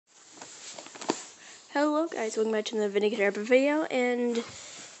Hello guys, welcome back to the Vindicator video, and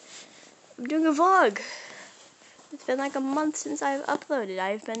I'm doing a vlog. It's been like a month since I've uploaded.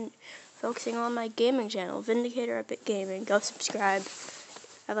 I've been focusing on my gaming channel, Vindicator Epic Gaming. Go subscribe.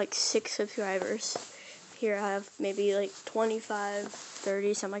 I have like 6 subscribers. Here I have maybe like 25,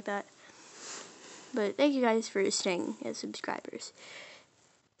 30, something like that. But thank you guys for staying as subscribers.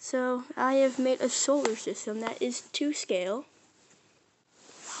 So I have made a solar system that is ToScale.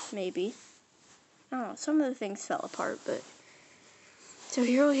 Maybe. I don't know, some of the things fell apart, but... So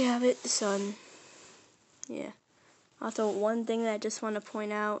here we have it, the sun. Yeah. Also, one thing that I just want to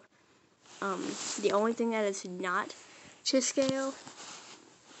point out, the only thing that is not ToScale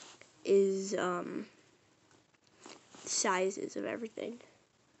is, sizes of everything.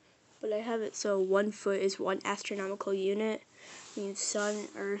 But I have it so 1 foot is 1 astronomical unit, means sun,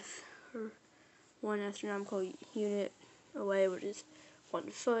 earth, or 1 astronomical unit away, which is 1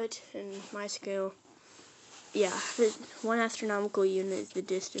 foot, and my scale, yeah, 1 astronomical unit is the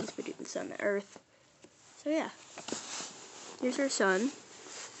distance between the sun and earth. So yeah, here's our sun,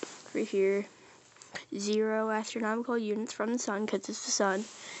 right here, 0 astronomical units from the sun, because it's the sun,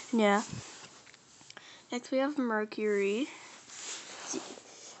 and yeah. Next we have Mercury,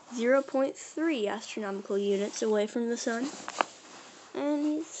 0.3 astronomical units away from the sun, and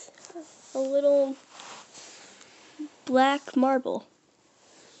he's a little black marble.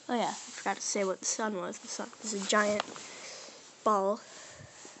 Oh yeah, I forgot to say what the sun was. The sun is a giant ball.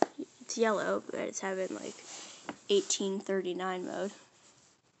 It's yellow, but it's having like 1839 mode.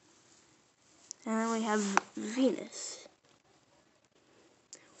 And then we have Venus,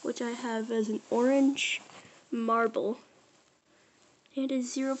 which I have as an orange marble. It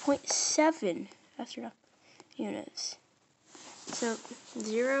is 0.7 astronomical units. So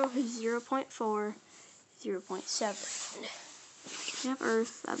 0, 0.4, 0.7. We have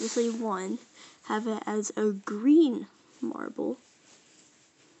Earth, obviously 1, have it as a green marble,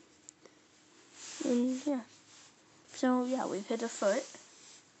 and yeah, so yeah, we've hit a foot.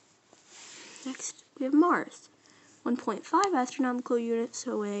 Next, we have Mars, 1.5 astronomical units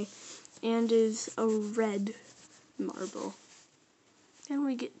away, and is a red marble. Then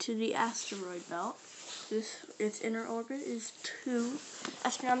we get to the asteroid belt. Its inner orbit is 2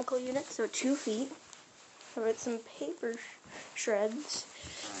 astronomical units, so 2 feet. I wrote some paper shreds.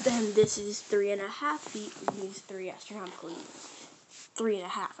 Then this is 3.5 feet, and these 3 astronomical units.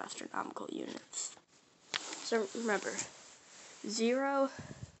 3.5 astronomical units. So remember, 0,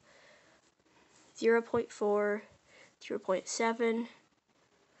 0.4, 0.7,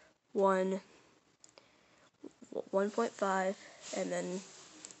 1, 1.5, and then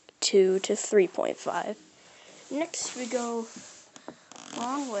 2 to 3.5. Next we go a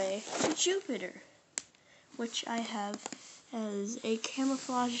long way to Jupiter, which I have as a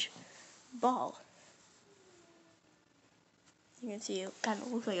camouflage ball. You can see it kind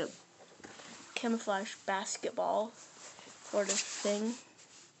of looks like a camouflage basketball sort of thing.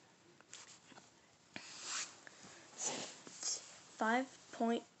 It's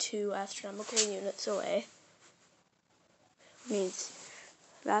 5.2 astronomical units away. Means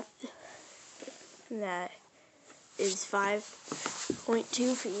that is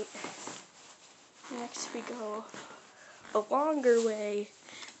 5.2 feet. Next we go a longer way,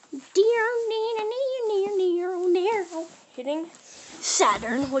 hitting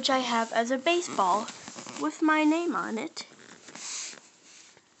Saturn, which I have as a baseball with my name on it,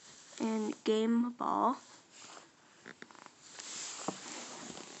 and game ball,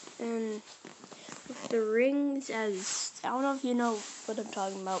 and with the rings as, I don't know if you know what I'm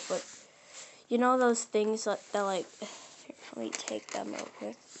talking about, but you know those things that like, here, let me take them real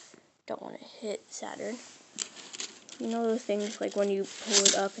quick. Don't want to hit Saturn. You know those things like when you pull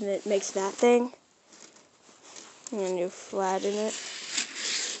it up and it makes that thing? And then you flatten it.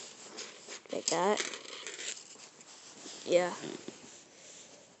 Like that. Yeah.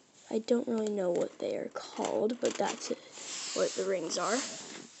 I don't really know what they are called, but that's what the rings are.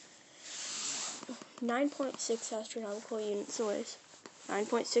 9.6 astronomical units away.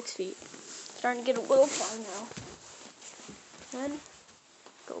 9.6 feet. Starting to get a little far now. Then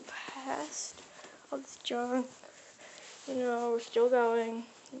go past all this junk. You know, we're still going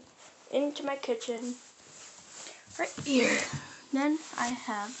into my kitchen. Right here. Then I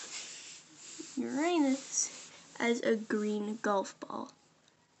have Uranus as a green golf ball.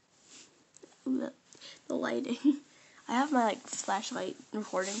 Ooh, the lighting. I have my flashlight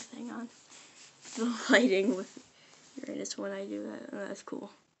recording thing on. The lighting with Uranus when I do that. Oh, that's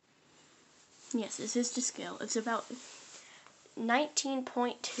cool. Yes, this is to scale. It's about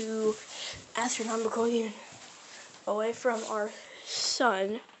 19.2 astronomical units away from our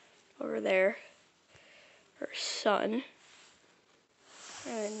sun over there. our sun.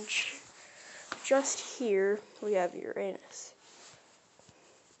 And just here we have Uranus.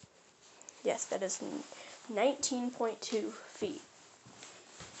 Yes, that is 19.2 feet.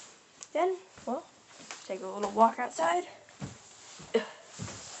 Then, well, take a little walk outside.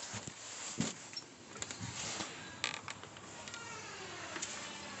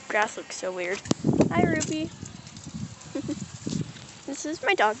 Grass looks so weird. Hi, Ruby. This is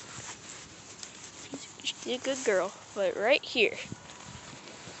my dog. She's a good girl. But right here,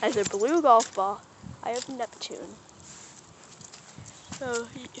 as a blue golf ball, I have Neptune. So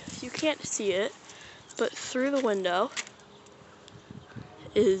you can't see it, but through the window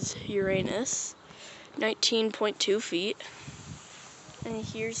is Uranus, 19.2 feet. And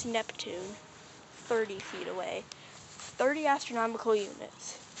here's Neptune, 30 feet away. 30 astronomical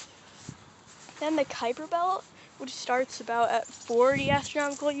units. Then the Kuiper belt, which starts about at 40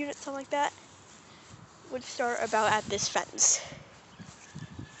 astronomical units, something like that, would start about at this fence.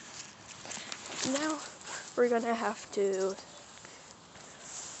 Now we're gonna have to,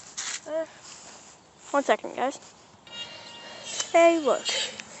 1 second, guys. Hey, look,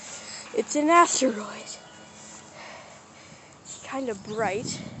 it's an asteroid. It's kind of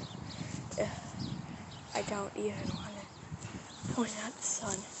bright. I don't even want to point out the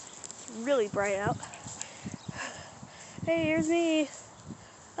sun. It's really bright out. Hey, here's me.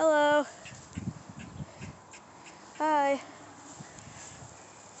 Hello. Hi.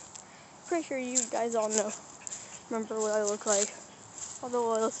 Pretty sure you guys all remember what I look like. All the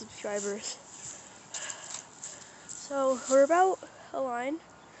loyal subscribers. So we're about aligned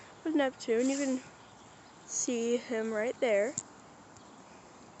with Neptune. You can see him right there.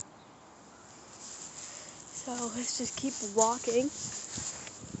 So let's just keep walking.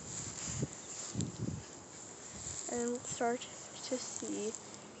 And we'll start to see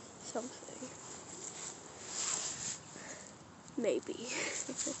something. Maybe.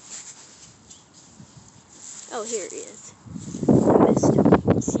 Oh, here he is. I missed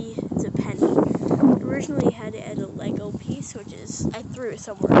him. See, it's a penny. I originally had it as a Lego piece, I threw it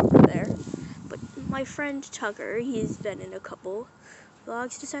somewhere over there. But my friend Tucker, he's been in a couple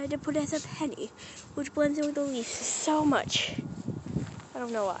vlogs, decided to put it as a penny, which blends in with the leaves so much. I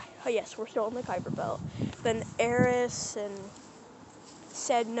don't know why. Oh yes, we're still in the Kuiper belt. Then Eris and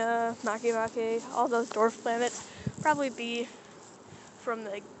Sedna, Makemake, all those dwarf planets probably be from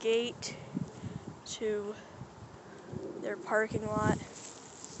the gate to their parking lot.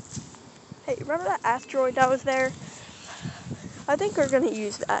 Hey, remember that asteroid that was there? I think we're gonna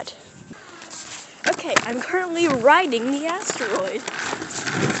use that. Okay, I'm currently riding the asteroid.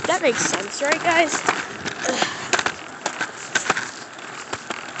 That makes sense, right, guys?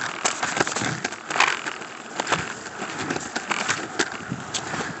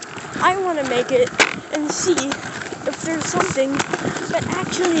 I want to make it and see if there's something that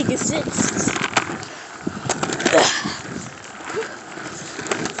actually exists.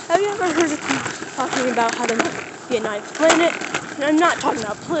 Have you ever heard of people talking about how there might be a 9th planet? And I'm not talking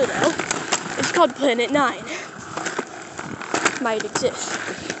about Pluto. It's called Planet 9. Might exist.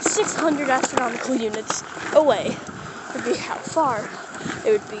 600 astronomical units away would be how far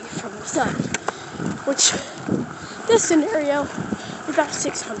it would be from the sun. Which, this scenario, is about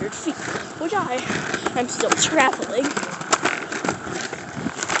 600 feet, which I am still traveling.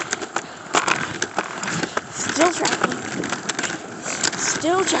 Still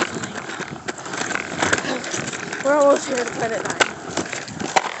traveling. We're almost here to Planet 9.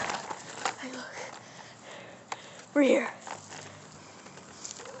 Hey, look. We're here.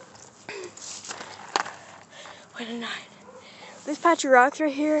 Planet 9. This patch of rocks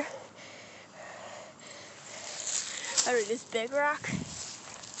right here, this big rock,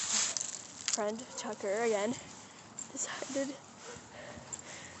 friend Tucker again decided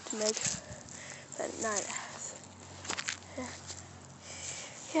to make Planet 9 as.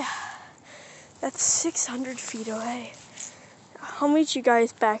 Yeah, that's 600 feet away. I'll meet you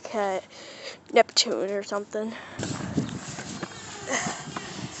guys back at Neptune or something.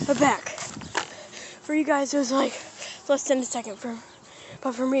 But back. For you guys, it was like less than a second,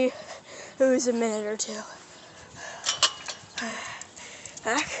 but for me, it was a minute or two.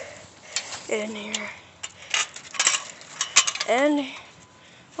 Back in here. And,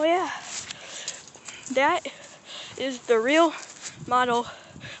 well, yeah, that is the real model of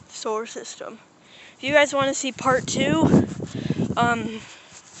the solar system. If you guys want to see part 2,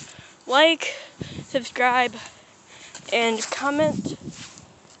 like, subscribe, and comment,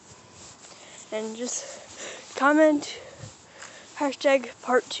 and just comment hashtag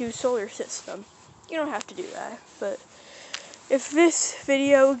part 2 solar system. You don't have to do that, but if this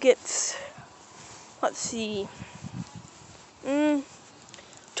video gets let's see,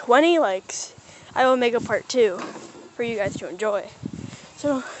 20 likes, I will make a part 2 for you guys to enjoy.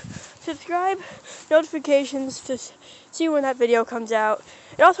 So subscribe, notifications to see when that video comes out.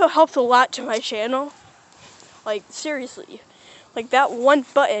 It also helps a lot to my channel. Like, seriously, like that one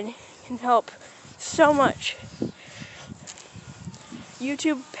button can help so much.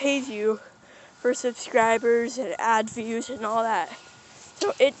 YouTube pays you for subscribers and ad views and all that.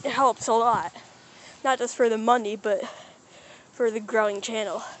 So it helps a lot. Not just for the money, but for the growing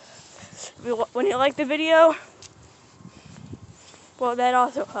channel. When you like the video, well, that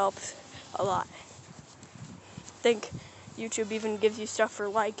also helps a lot. I think YouTube even gives you stuff for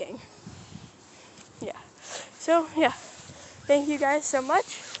liking. Yeah. So, yeah. Thank you guys so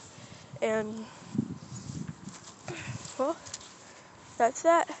much. And, well, that's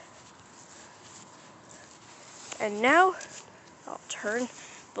that. And now, I'll turn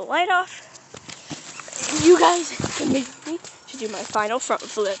the light off. You guys can make me to do my final front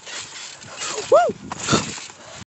flip. Woo!